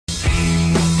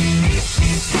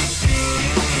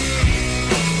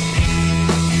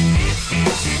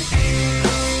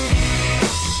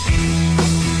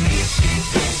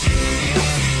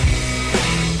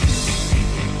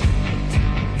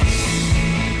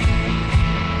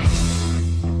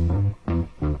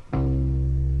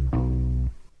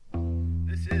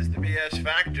BS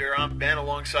Factor. I'm Ben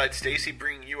alongside Stacy,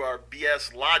 bringing you our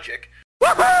BS Logic.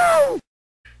 Woohoo!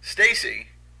 Stacy,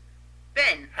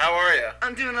 Ben, how are you?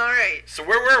 I'm doing alright. So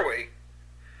where were we?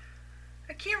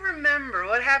 I can't remember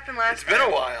what happened last time. It's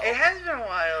been a while. It has been a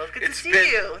while. It's good to see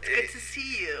you. It's good to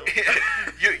see you.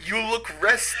 You look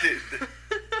rested.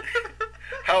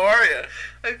 How are you?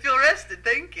 I feel rested,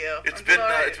 thank you. It's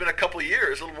been a couple of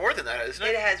years, a little more than that, isn't it?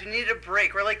 It has. We needed a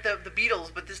break. We're like the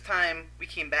Beatles, but this time we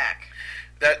came back.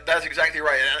 That's exactly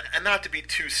right, and not to be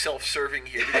too self-serving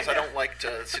here, because I don't like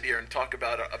to sit here and talk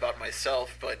about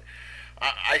myself, but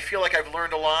I feel like I've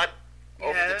learned a lot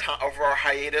over our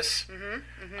hiatus.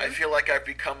 I feel like I've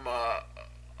become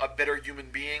a better human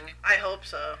being. I hope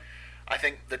so. I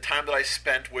think the time that I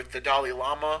spent with the Dalai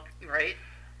Lama, right,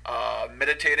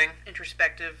 meditating,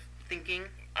 introspective thinking.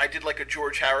 I did like a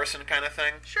George Harrison kind of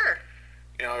thing. Sure.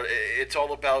 You know, it's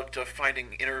all about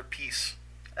finding inner peace.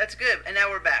 That's good. And now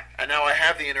we're back. And now I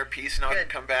have the inner peace. Now I can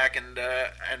come back and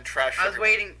trash. I was everyone.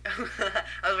 waiting.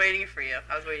 I was waiting for you.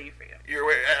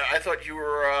 I thought you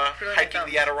were hiking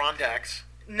the Adirondacks.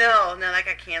 No, that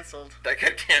got canceled. That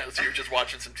got canceled. So you were just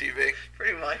watching some TV.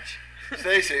 Pretty much.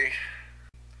 Stacy,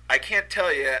 I can't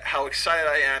tell you how excited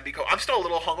I am because I'm still a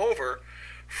little hungover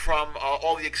from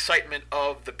all the excitement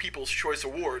of the People's Choice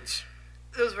Awards.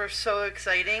 Those were so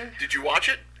exciting. Did you watch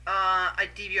it? I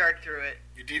DVR'd through it.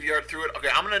 You DVR'd through it? Okay,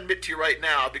 I'm going to admit to you right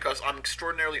now, because I'm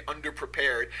extraordinarily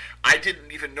underprepared, I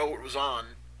didn't even know it was on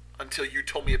until you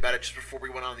told me about it just before we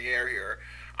went on the air here.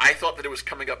 I thought that it was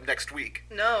coming up next week.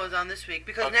 No, it was on this week,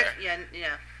 because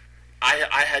yeah.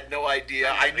 I had no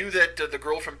idea. I knew that the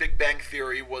girl from Big Bang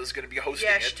Theory was going to be hosting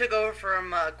it. Yeah, she took over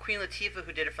from Queen Latifah,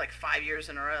 who did it for like 5 years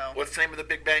in a row. What's the name of the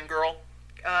Big Bang girl?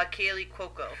 Kaylee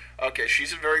Cuoco. Okay,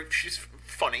 she's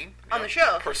funny. On the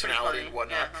show. Personality and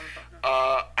whatnot.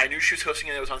 Yeah, I knew she was hosting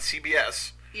it. It was on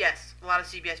CBS. Yes, a lot of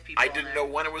CBS people. I didn't know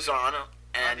when it was on,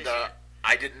 and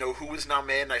I didn't know who was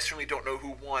nominated, and I certainly don't know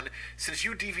who won. Since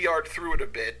you DVR'd through it a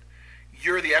bit,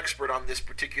 you're the expert on this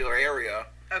particular area.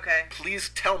 Okay.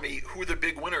 Please tell me who the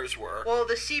big winners were. Well,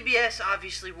 the CBS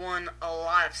obviously won a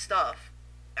lot of stuff.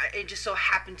 It just so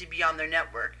happened to be on their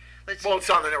network. It's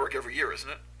on their network every year, isn't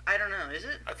it? I don't know. Is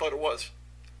it? I thought it was.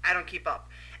 I don't keep up.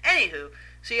 Anywho,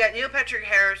 so you got Neil Patrick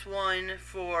Harris won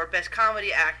for Best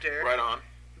Comedy Actor. Right on.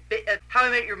 How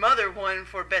I Met Your Mother won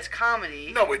for Best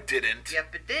Comedy. No, it didn't.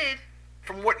 Yep, it did.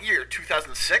 From what year?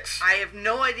 2006? I have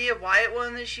no idea why it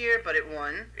won this year, but it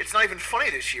won. It's not even funny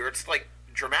this year. It's, like,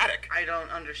 dramatic. I don't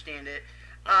understand it.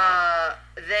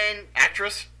 Then...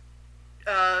 Actress?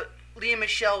 Lea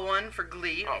Michele won for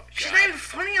Glee. Oh, she's not even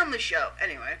funny on the show.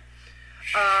 Anyway.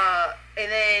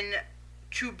 And then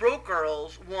Two Broke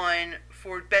Girls won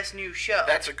for Best New Show.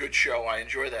 That's a good show. I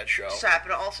enjoy that show. Just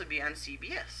happened to also be on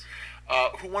CBS.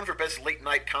 Who won for Best Late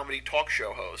Night Comedy Talk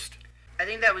Show Host? I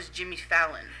think that was Jimmy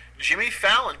Fallon. Jimmy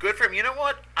Fallon. Good for him. You know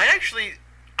what?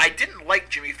 I didn't like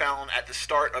Jimmy Fallon at the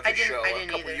start of the show a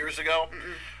couple of years ago.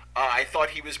 I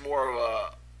thought he was more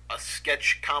of a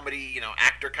sketch comedy,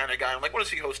 actor kind of guy. I'm like, what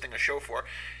is he hosting a show for?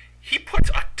 He puts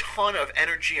a ton of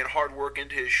energy and hard work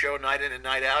into his show night in and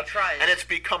night out. He tries. And it's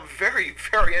become very,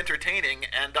 very entertaining,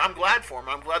 and I'm glad for him.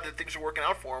 I'm glad that things are working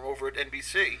out for him over at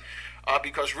NBC.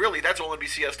 Because really, that's all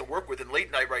NBC has to work with in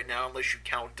late night right now, unless you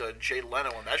count Jay Leno,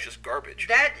 and that's just garbage.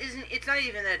 It's not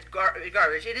even that it's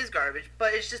garbage. It is garbage,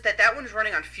 but it's just that one's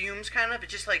running on fumes, kind of.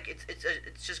 It's just like,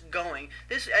 it's just going.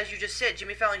 This, as you just said,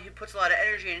 Jimmy Fallon, he puts a lot of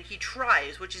energy and he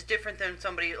tries, which is different than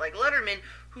somebody like Letterman,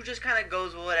 who just kind of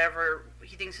goes with whatever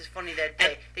he thinks is funny that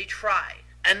day. They try.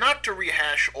 And not to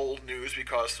rehash old news,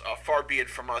 because far be it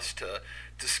from us to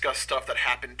discuss stuff that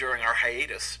happened during our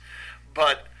hiatus,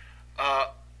 but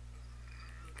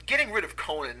getting rid of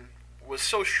Conan was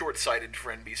so short-sighted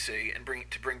for NBC and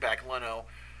bring back Leno.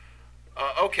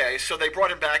 Okay, so they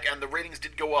brought him back, and the ratings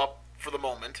did go up for the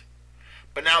moment,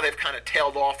 but now they've kind of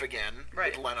tailed off again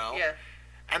with Leno. Yeah.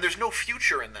 And there's no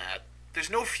future in that. There's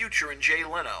no future in Jay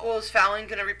Leno. Well, is Fallon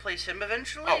going to replace him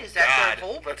eventually? Oh, is that their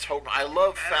hope? Let's hope. I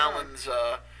love Fallon's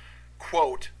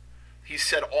quote. He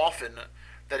said often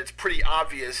that it's pretty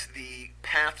obvious the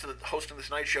path to the hosting this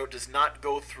night show does not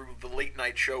go through the late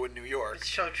night show in New York. It's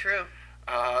so true.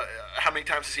 How many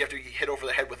times does he have to get hit over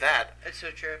the head with that? It's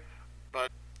so true. But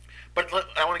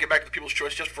I want to get back to the People's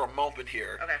Choice just for a moment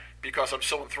here. Okay. Because I'm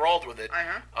so enthralled with it.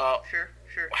 Sure.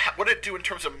 What did it do in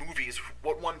terms of movies?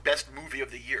 What won Best Movie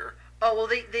of the Year? Oh, well,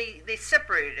 they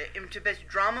separated it into Best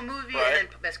Drama Movie and then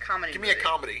Best Comedy Give Movie. me a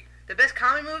comedy. The Best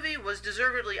Comedy Movie was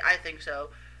deservedly, I think so,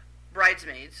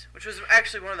 Bridesmaids, which was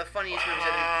actually one of the funniest movies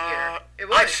of the year. It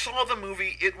was. I saw the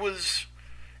movie. It was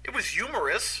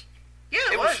humorous. Yeah,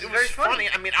 it was. It was very funny.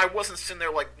 I mean, I wasn't sitting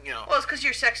there like, Well, it's because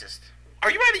you're sexist.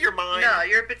 Are you out of your mind? No,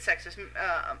 you're a bit sexist,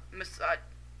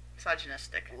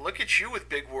 misogynistic. Look at you with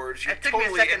big words. You're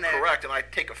totally incorrect, and I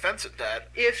take offense at that.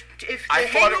 If the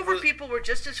Hangover people were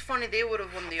just as funny, they would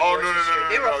have won the awards this year.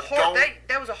 They were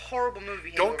that was a horrible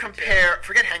movie. Don't compare.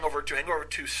 Forget Hangover 2. Hangover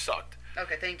 2 sucked.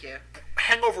 Okay, thank you.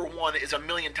 Hangover 1 is a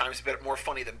million times more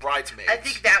funny than Bridesmaids. I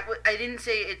think I didn't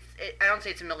say I don't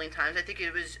say it's a million times. I think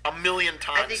it was a million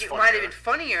times. I think it might have been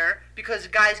funnier because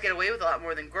guys get away with a lot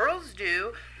more than girls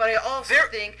do. But I also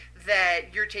think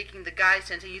that you're taking the guy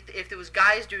sense. And if there was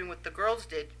guys doing what the girls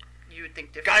did, you would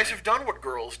think differently. Guys have done what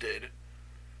girls did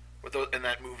in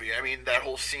that movie. I mean, that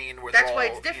whole scene where that's they're why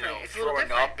all it's different. It's throwing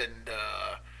up and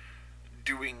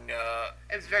doing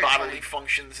bodily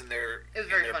functions in their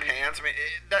pants. I mean,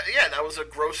 that was a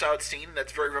gross out scene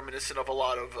that's very reminiscent of a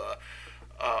lot of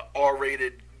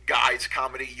R-rated guys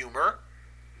comedy humor.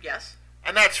 Yes.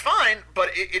 And that's fine,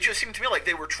 but it just seemed to me like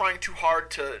they were trying too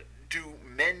hard to do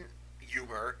men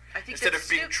humor instead of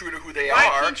being true to who they are.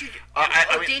 Can't you?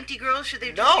 Dainty girls, should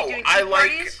they just be doing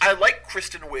parties? I like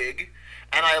Kristen Wiig,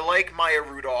 and I like Maya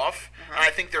Rudolph, and I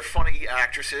think they're funny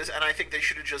actresses, and I think they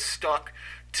should have just stuck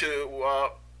to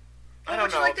I don't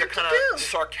know, they're kind of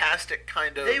sarcastic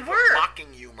kind of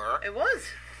mocking humor. It was.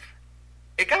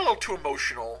 It got a little too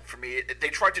emotional for me. They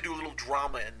tried to do a little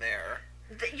drama in there.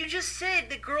 You just said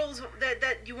the girls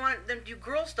that you want them to do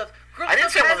girl stuff. I didn't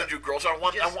say I wanted to do girls. I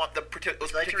want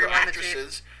those particular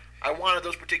actresses. I wanted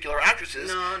those particular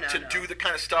actresses to do the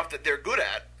kind of stuff that they're good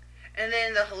at. And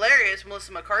then the hilarious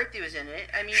Melissa McCarthy was in it.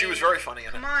 I mean, she was very funny in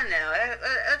it. Come on now,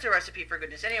 that's a recipe for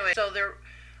goodness. Anyway, so they're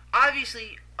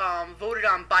obviously voted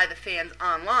on by the fans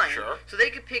online. Sure. So they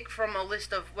could pick from a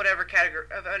list of whatever category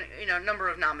of number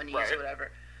of nominees or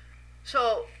whatever.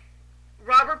 So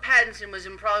Robert Pattinson was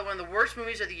in probably one of the worst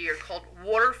movies of the year called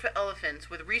Water for Elephants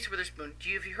with Reese Witherspoon.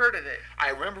 Have you heard of it? I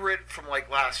remember it from like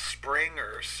last spring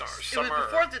or summer. It was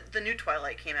before the new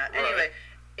Twilight came out. Right. Anyway,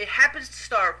 it happens to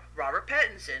star Robert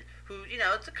Pattinson, who,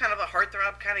 it's a kind of a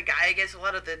heartthrob kind of guy. I guess a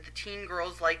lot of the teen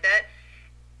girls like that.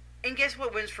 And guess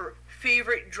what wins for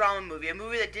favorite drama movie? A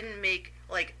movie that didn't make,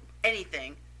 like,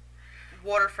 anything.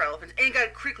 Water for Elephants. And it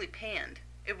got critically panned.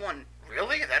 It won.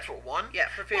 Really? That's what won? Yeah,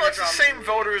 for favorite drama movie. Well, it's the same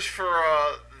voters for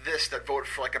that vote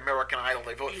for, like, American Idol.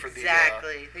 They vote for the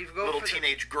little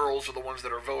teenage girls are the ones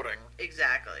that are voting.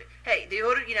 Exactly. Hey, they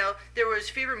voted, there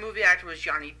was favorite movie actor was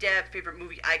Johnny Depp. Favorite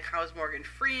movie icon was Morgan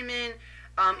Freeman.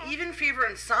 Even favorite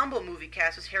ensemble movie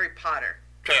cast was Harry Potter.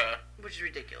 Which is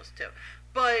ridiculous, too.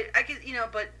 But, I could,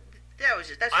 but...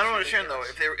 That's I don't understand though.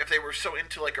 If they were so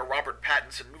into like a Robert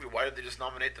Pattinson movie, why did they just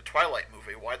nominate the Twilight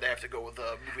movie? Why did they have to go with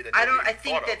a movie that I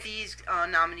think that these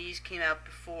nominees came out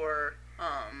before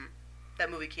that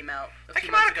movie came out. That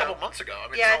came out a couple months ago.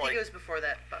 I mean, I think it was before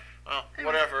that. But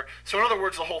anyway. Whatever. So in other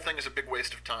words, the whole thing is a big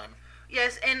waste of time.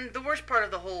 Yes, and the worst part of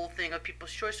the whole thing of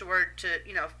People's Choice Award to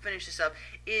finish this up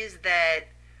is that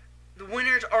the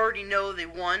winners already know they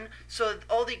won, so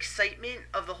all the excitement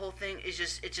of the whole thing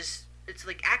is it's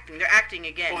like acting. They're acting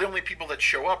again. Well, the only people that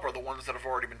show up are the ones that have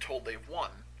already been told they've won.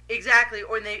 Exactly.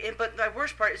 But the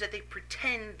worst part is that they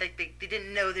pretend that they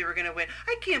didn't know they were going to win.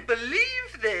 I can't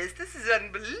believe this. This is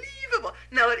unbelievable.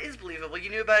 No, it is believable. You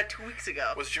knew about it 2 weeks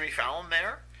ago. Was Jimmy Fallon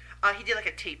there? He did like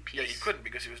a tape piece. Yeah, he couldn't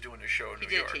because he was doing his show in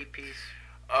New York. He did a tape piece.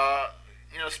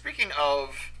 Speaking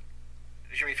of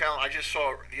Jimmy Fallon, I just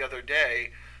saw the other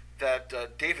day that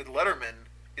David Letterman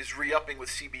is re-upping with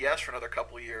CBS for another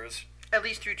couple of years. At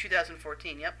least through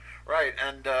 2014, yep. Right,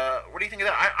 and what do you think of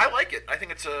that? I like it. I think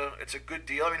it's a good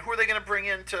deal. I mean, who are they going to bring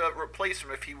in to replace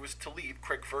him if he was to leave?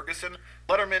 Craig Ferguson?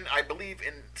 Letterman, I believe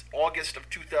in August of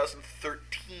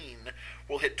 2013,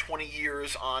 will hit 20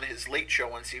 years on his late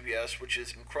show on CBS, which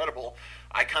is incredible.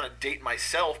 I kind of date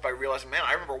myself by realizing, man,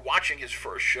 I remember watching his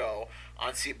first show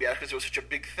on CBS because it was such a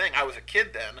big thing. I was a kid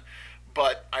then,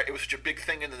 but it was such a big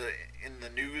thing in the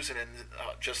news and in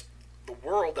just the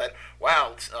world that,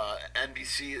 wow,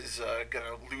 NBC is going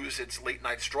to lose its late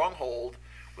night stronghold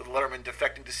with Letterman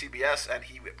defecting to CBS, and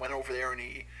he went over there and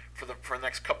for the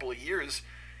next couple of years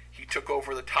he took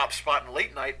over the top spot in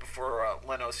late night before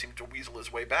Leno seemed to weasel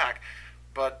his way back.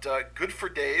 But good for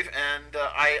Dave, and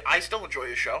I still enjoy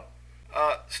his show.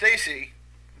 Stacy,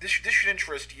 this should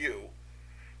interest you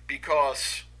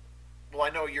because, well, I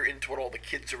know you're into what all the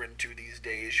kids are into these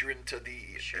days. You're into the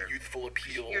youthful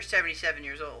appeal. You're 77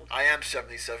 years old. I am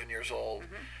 77 years old.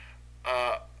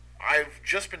 Mm-hmm. I've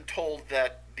just been told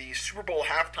that the Super Bowl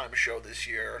halftime show this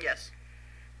year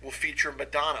will feature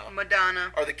Madonna.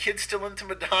 Madonna. Are the kids still into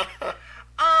Madonna?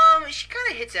 She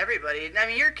kind of hits everybody. I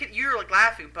mean, you're like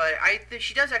laughing, but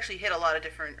she does actually hit a lot of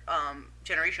different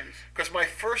generations. Because my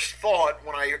first thought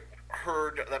when I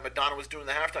heard that Madonna was doing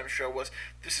the halftime show was,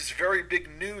 this is very big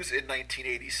news in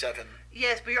 1987.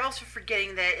 Yes, but you're also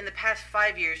forgetting that in the past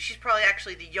 5 years, she's probably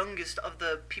actually the youngest of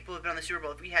the people who've been on the Super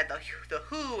Bowl. We had the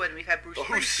Who, and we've had Bruce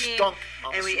Springsteen,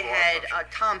 and we had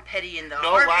Tom Petty and the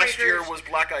Heartbreakers. Last year was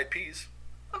Black Eyed Peas.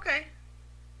 Okay.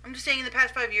 I'm just saying in the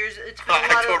past 5 years, it's been a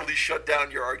lot I totally shut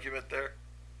down your argument there.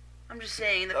 I'm just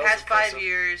saying in the past 5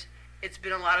 years, it's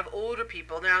been a lot of older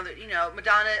people. Now that,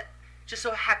 Madonna just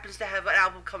so happens to have an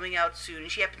album coming out soon.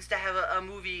 She happens to have a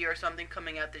movie or something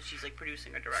coming out that she's, like,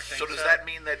 producing or directing. So does that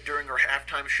mean that during her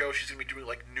halftime show, she's going to be doing,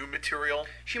 like, new material?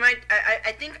 She might.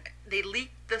 I think they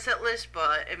leaked the set list,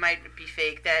 but it might be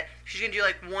fake. That she's going to do,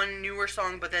 like, one newer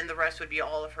song, but then the rest would be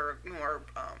all of her more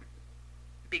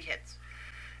big hits.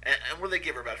 And will they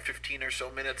give her about 15 or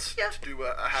so minutes to do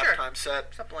a halftime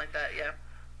set? Something like that, yeah.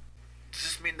 Does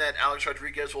this mean that Alex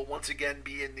Rodriguez will once again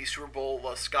be in the Super Bowl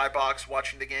skybox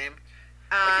watching the game?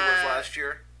 Like he was last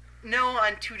year? No,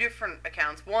 on two different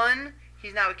accounts. One,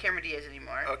 he's not with Cameron Diaz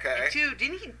anymore. Okay. And two,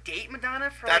 didn't he date Madonna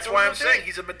for That's like a why little I'm bit? saying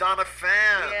he's a Madonna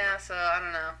fan. Yeah, so I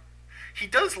don't know. He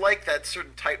does like that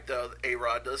certain type, though,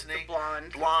 A-Rod, doesn't he? The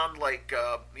blonde. Blonde, like,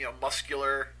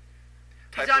 muscular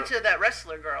type. He's onto that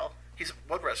wrestler girl.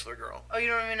 What wrestler girl? Oh, you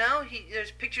don't even know?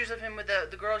 There's pictures of him with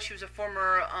the girl. She was a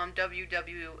former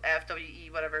WWF, WE,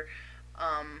 whatever,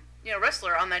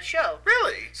 wrestler on that show.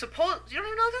 Really? You don't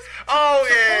even know this? Oh,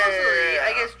 Supposedly, yeah.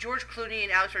 I guess George Clooney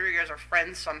and Alex Rodriguez are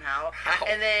friends somehow. How?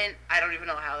 And then, I don't even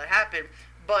know how that happened,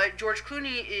 but George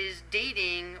Clooney is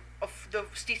dating the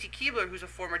Stacy Keibler, who's a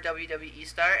former WWE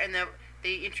star, and then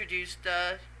they introduced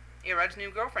A-Rod's new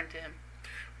girlfriend to him.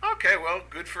 Okay, well,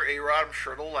 good for A-Rod. I'm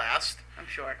sure it'll last. I'm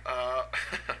sure.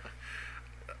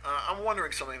 I'm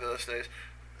wondering something those days.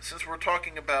 Since we're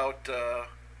talking about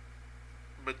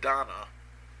Madonna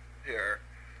here,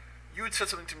 you had said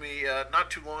something to me not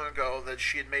too long ago that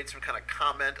she had made some kind of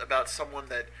comment about someone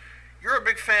that you're a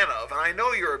big fan of, and I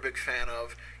know you're a big fan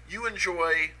of. You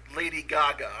enjoy Lady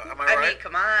Gaga. Am I right? I mean,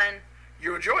 come on.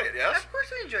 You enjoy it, yes? Of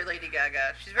course I enjoy Lady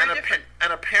Gaga. She's very different.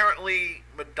 And apparently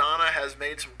Madonna has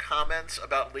made some comments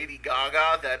about Lady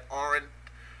Gaga that aren't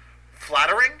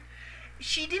flattering?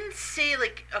 She didn't say,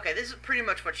 okay, this is pretty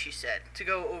much what she said, to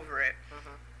go over it.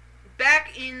 Mm-hmm.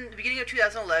 Back in the beginning of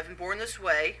 2011, Born This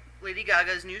Way, Lady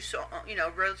Gaga's new song,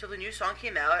 relatively new song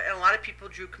came out, and a lot of people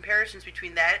drew comparisons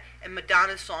between that and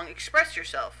Madonna's song Express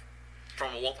Yourself.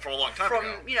 From a long time ago.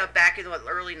 From, back in the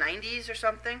early 90s or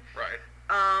something. Right.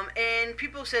 And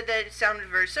people said that it sounded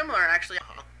very similar, actually.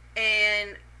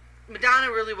 And Madonna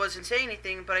really wasn't saying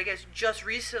anything, but I guess just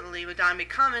recently Madonna made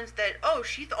comments that,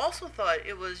 she also thought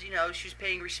it was, she was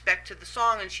paying respect to the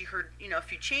song and she heard, a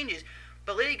few changes.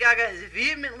 But Lady Gaga has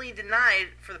vehemently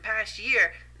denied for the past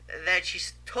year that she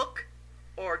took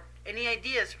or any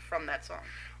ideas from that song.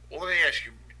 Well, let me ask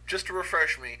you, just to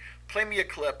refresh me, play me a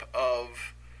clip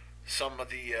of some of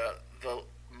the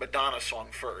Madonna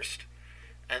song first.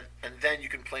 And then you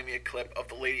can play me a clip of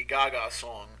the Lady Gaga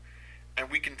song, and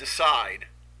we can decide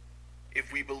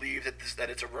if we believe that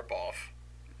it's a ripoff.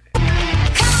 Come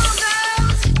on,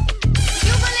 girls,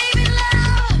 you believe in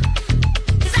love?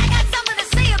 'Cause I got something to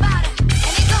say about it,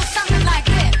 and it goes something like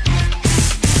this.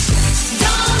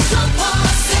 Don't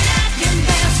support second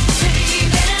best,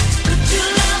 baby. Put your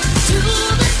love to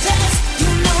the test.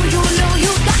 You know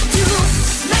you got to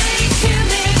make him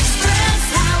express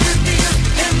how it feels,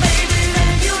 and baby,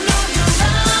 then you know your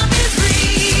love is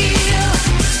real.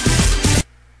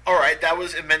 All right, that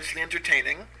was immensely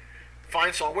entertaining.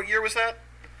 Fine song. What year was that?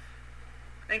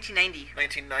 1990.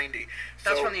 1990.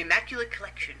 That was from the Immaculate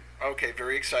Collection. Okay,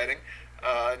 very exciting.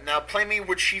 Now play me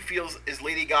what she feels is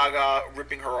Lady Gaga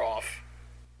ripping her off.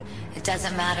 It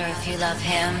doesn't matter if you love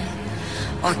him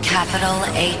or capital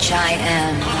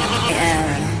H-I-M.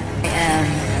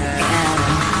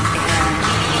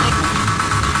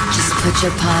 Just put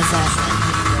your paws up,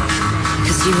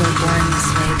 'cause you were born this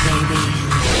way, baby.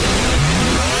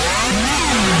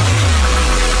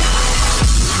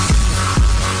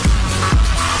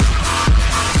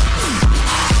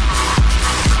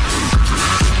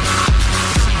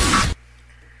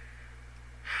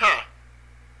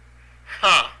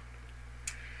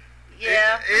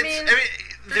 Yeah,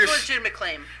 there's a legitimate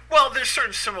claim. Well, there's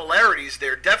certain similarities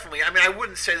there, definitely. I mean, I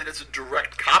wouldn't say that it's a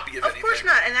direct copy of anything. Of course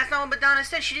not, and that's not what Madonna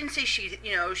said. She didn't say she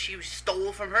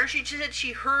stole from her. She just said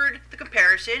she heard the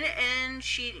comparison and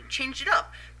she changed it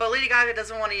up. But Lady Gaga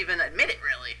doesn't want to even admit it,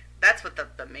 really. That's what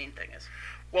the main thing is.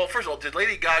 Well, first of all, did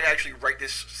Lady Gaga actually write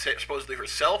this supposedly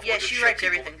herself? Yeah, she writes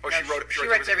everything. Oh, she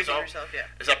writes everything herself, yeah.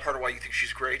 Is that part of why you think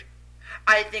she's great?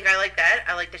 I think I like that.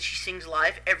 I like that she sings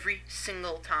live every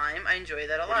single time. I enjoy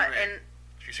that a lot. And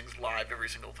she sings live every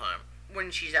single time.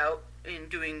 when she's out and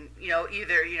doing,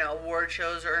 either, award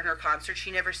shows or in her concert, she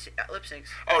never lip syncs.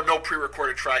 Oh, no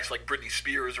pre-recorded tracks like Britney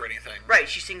Spears or anything. Right,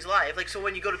 she sings live. Like, so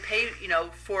when you go to pay,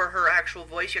 for her actual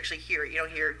voice, you actually hear it. You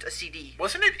don't hear a CD.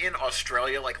 Wasn't it in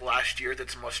Australia, like last year,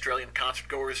 that some Australian concert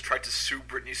goers tried to sue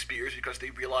Britney Spears because they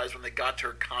realized when they got to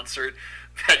her concert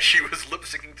that she was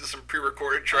lip-syncing to some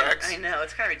pre-recorded tracks? I know,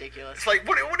 it's kind of ridiculous. It's like,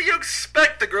 what do you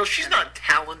expect? The girl, she's not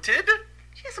talented.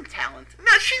 She has some talent.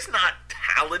 No, she's not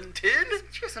talented.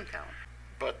 She has some talent.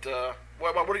 But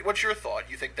what's your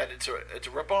thought? You think that it's a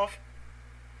ripoff?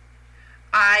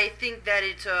 I think that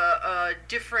it's a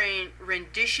different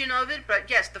rendition of it, but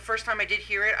yes, the first time I did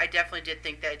hear it, I definitely did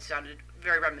think that it sounded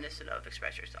very reminiscent of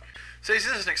Express Yourself. So this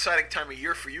is an exciting time of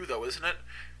year for you, though, isn't it?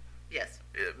 Yes.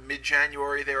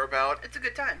 Mid-January, thereabout. It's a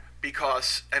good time.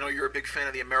 Because I know you're a big fan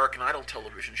of the American Idol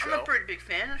television show. I'm a pretty big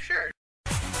fan, sure.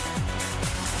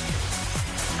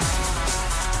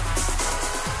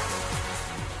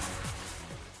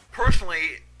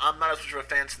 Personally, I'm not as much of a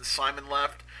fan since Simon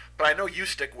left, but I know you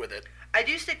stick with it. I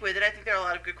do stick with it. I think there are a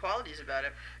lot of good qualities about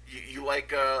it. You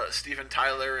like Steven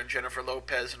Tyler and Jennifer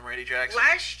Lopez and Randy Jackson?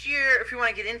 Last year, if you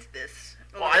want to get into this...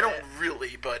 Well, I don't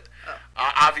really, but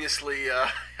obviously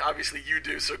you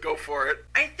do, so go for it.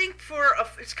 I think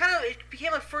it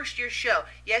became a first-year show.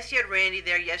 Yes, you had Randy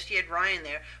there. Yes, you had Ryan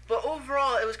there. But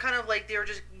overall, it was kind of like they were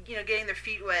just, getting their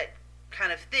feet wet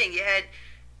kind of thing. You had...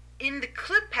 In the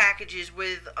clip packages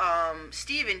with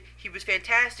Steven, he was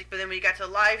fantastic, but then when he got to the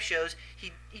live shows,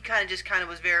 he kind of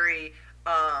was very...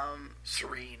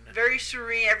 serene. Very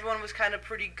serene. Everyone was kind of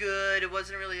pretty good. It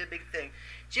wasn't really a big thing.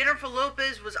 Jennifer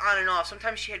Lopez was on and off.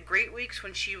 Sometimes she had great weeks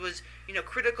when she was,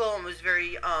 critical and was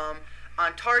very on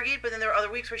target, but then there were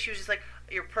other weeks where she was just like,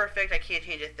 you're perfect, I can't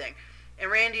change a thing. And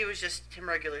Randy was just him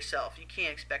regular self. You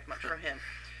can't expect much from him.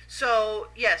 So,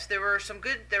 yes, there were some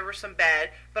good, there were some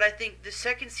bad, but I think the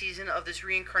second season of this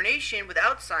reincarnation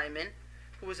without Simon,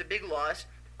 who was a big loss,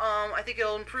 I think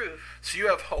it'll improve. So you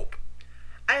have hope.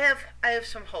 I have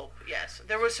some hope. Yes,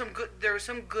 there was some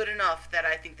good enough that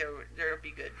I think there'll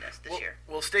be goodness this year.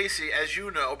 Well, Stacy, as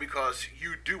you know, because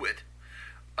you do it,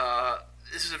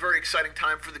 this is a very exciting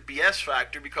time for the BS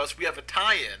Factor because we have a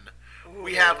tie-in. Ooh.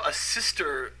 We have a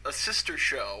sister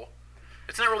show.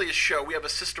 It's not really a show. We have a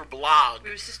sister blog. We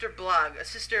have a sister blog, a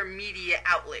sister media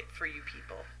outlet for you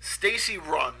people. Stacy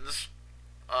runs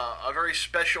a very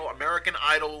special American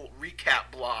Idol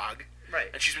recap blog. Right.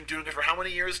 And she's been doing it for how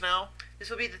many years now? This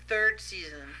will be the third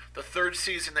season. The third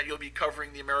season that you'll be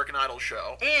covering the American Idol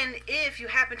show. And if you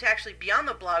happen to actually be on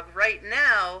the blog right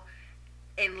now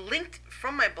and linked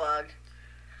from my blog,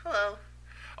 hello.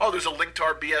 Oh, there's a link to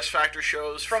our BS Factor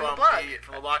shows from the blog.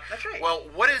 That's right. Well,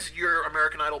 what is your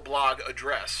American Idol blog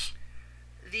address?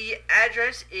 The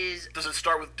address is... Does it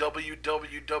start with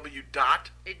www.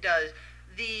 It does.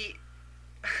 Do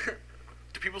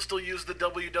people still use the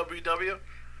www?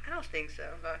 I don't think so,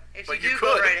 but if but you do,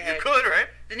 could. go right ahead. You could, right?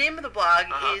 The name of the blog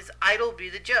is Idol Be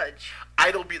the Judge.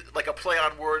 Idol be like a play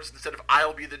on words. Instead of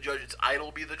I'll be the judge, it's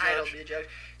Idol be the judge. Idol Be the Judge.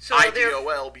 So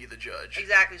IDOL be the judge.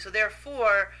 Exactly. So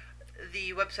therefore,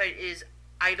 the website is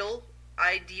idol,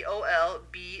 IDOL,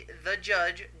 be the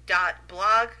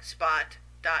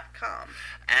judge.blogspot.com.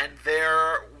 And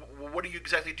there, what do you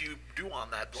do on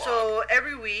that blog? So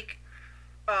every week,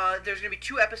 there's going to be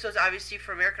 2 episodes, obviously,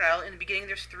 for American Idol. In the beginning,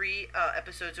 there's 3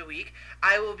 episodes a week.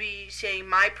 I will be saying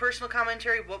my personal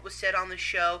commentary, what was said on the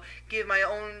show, give my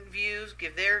own views,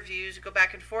 give their views, go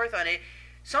back and forth on it.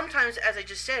 Sometimes, as I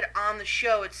just said, on the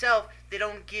show itself, they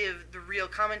don't give the real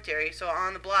commentary. So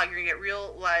on the blog, you're going to get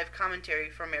real live commentary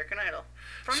from American Idol.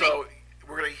 From me.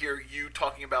 We're going to hear you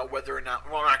talking about whether or not...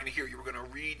 Well, we're not going to hear you. We're going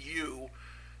to read you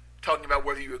talking about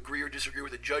whether you agree or disagree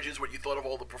with the judges, what you thought of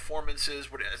all the performances,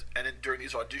 and during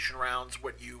these audition rounds,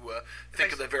 what you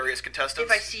think of the various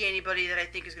contestants. If I see anybody that I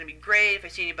think is going to be great, if I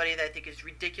see anybody that I think is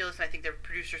ridiculous, and I think their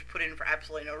producers put in for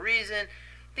absolutely no reason,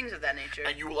 things of that nature.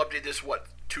 And you will update this,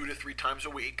 2 to 3 times a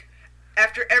week?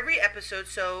 After every episode,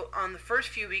 so on the first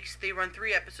few weeks, they run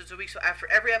 3 episodes a week, so after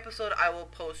every episode, I will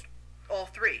post all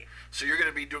 3. So you're going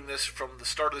to be doing this from the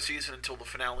start of the season until the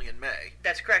finale in May?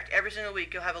 That's correct. Every single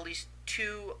week, you'll have at least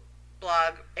 2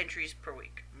 blog entries per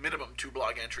week. Minimum 2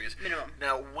 blog entries. Minimum.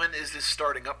 Now, when is this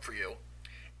starting up for you?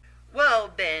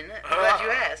 Well, Ben, I'm glad you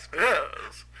asked.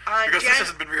 Yes. Because this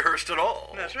hasn't been rehearsed at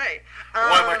all. That's right.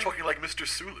 Why am I talking like Mr.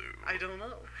 Sulu? I don't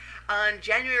know. On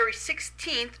January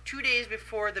 16th, 2 days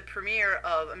before the premiere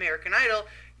of American Idol,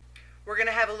 we're going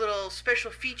to have a little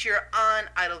special feature on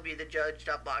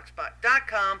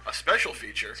idlebethejudge.blogspot.com. A special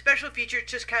feature? Special feature,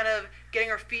 just kind of getting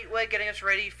our feet wet, getting us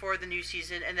ready for the new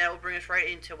season, and that will bring us right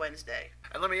into Wednesday.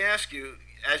 And let me ask you,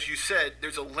 as you said,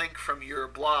 there's a link from your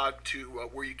blog to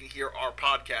where you can hear our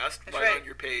podcast right on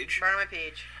your page. Right on my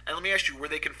page. And let me ask you, where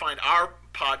they can find our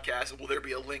podcast, will there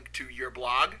be a link to your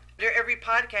blog? Every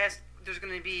podcast, there's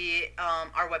going to be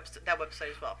our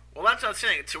website as well. Well, that's not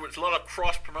saying it. So it's a lot of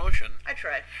cross-promotion. I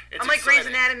try. It's I'm like exciting.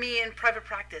 Grey's Anatomy and Private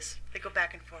Practice. They go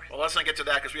back and forth. Well, let's not get to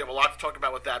that because we have a lot to talk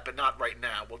about with that, but not right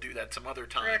now. We'll do that some other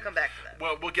time. We're going to come back to that.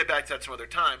 Well, we'll get back to that some other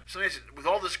time. So with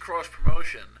all this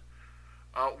cross-promotion,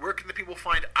 where can the people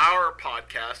find our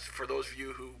podcast for those of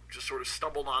you who just sort of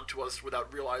stumbled onto us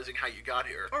without realizing how you got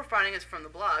here? Or finding us from the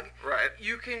blog. Right.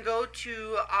 You can go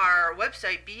to our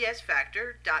website,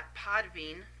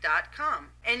 bsfactor.podbean.com.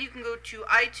 And you can go to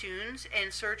iTunes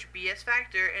and search BS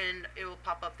Factor, and it will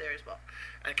pop up there as well.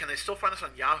 And can they still find us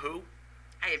on Yahoo?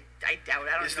 I doubt.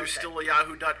 I don't know. Is there still a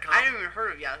Yahoo.com? I haven't even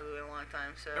heard of Yahoo in a long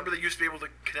time. So Remember they used to be able to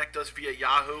connect us via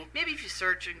Yahoo? maybe if you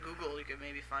search in Google, you could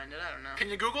maybe find it. I don't know. Can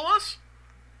you Google us?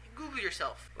 Google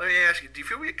yourself. Let me ask you, do you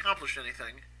feel we accomplished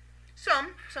anything?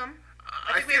 Some.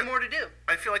 I think we have more to do.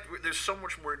 I feel like there's so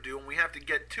much more to do, and we have to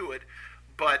get to it,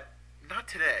 but not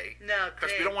today. No,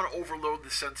 because we don't want to overload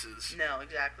the senses. No,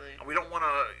 exactly. And we don't want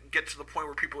to get to the point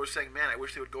where people are saying, man, I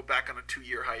wish they would go back on a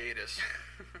 2-year hiatus.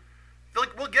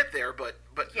 We'll get there, but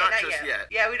not just yet.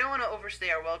 Yeah, we don't want to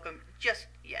overstay our welcome just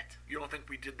yet. You don't think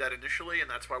we did that initially, and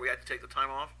that's why we had to take the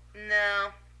time off?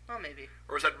 No. Well, maybe.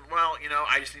 Or is that, well,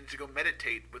 I just need to go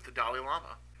meditate with the Dalai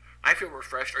Lama. I feel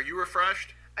refreshed. Are you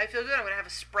refreshed? I feel good. I'm going to have a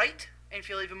Sprite and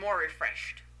feel even more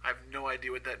refreshed. I have no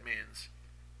idea what that means.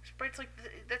 Sprite's like,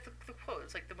 that's the quote.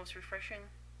 It's like the most refreshing.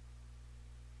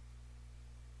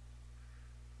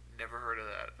 Never heard of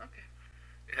that. Okay.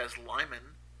 It has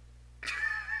limon.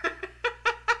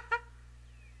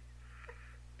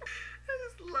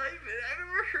 I've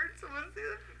never heard someone say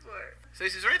that before.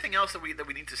 Stacey, is there anything else that we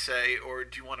need to say, or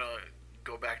do you want to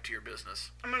go back to your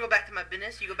business? I'm gonna go back to my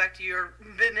business. You go back to your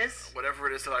business. Whatever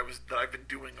it is that I've been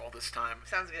doing all this time.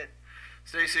 Sounds good.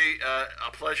 Stacey, a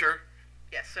pleasure.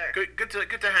 Yes, sir. Good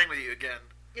to hang with you again.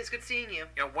 It's good seeing you.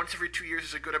 Once every 2 years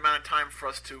is a good amount of time for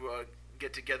us to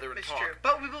get together and It's talk. true.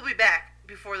 But we will be back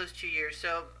before those 2 years,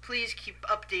 so please keep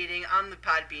updating on the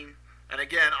Podbean. And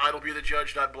again,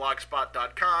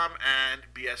 idlebethejudge.blogspot.com and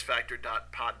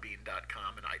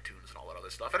bsfactor.podbean.com and iTunes and all that other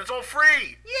stuff. And it's all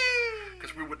free! Yay!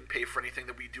 Because we wouldn't pay for anything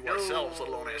that we do ourselves, let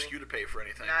alone ask you to pay for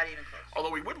anything. Not even close.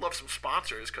 Although we would love some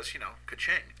sponsors, because,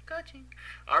 ka-ching. Coaching.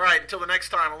 All right, until the next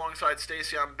time, alongside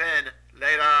Stacey, I'm Ben.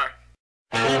 Later.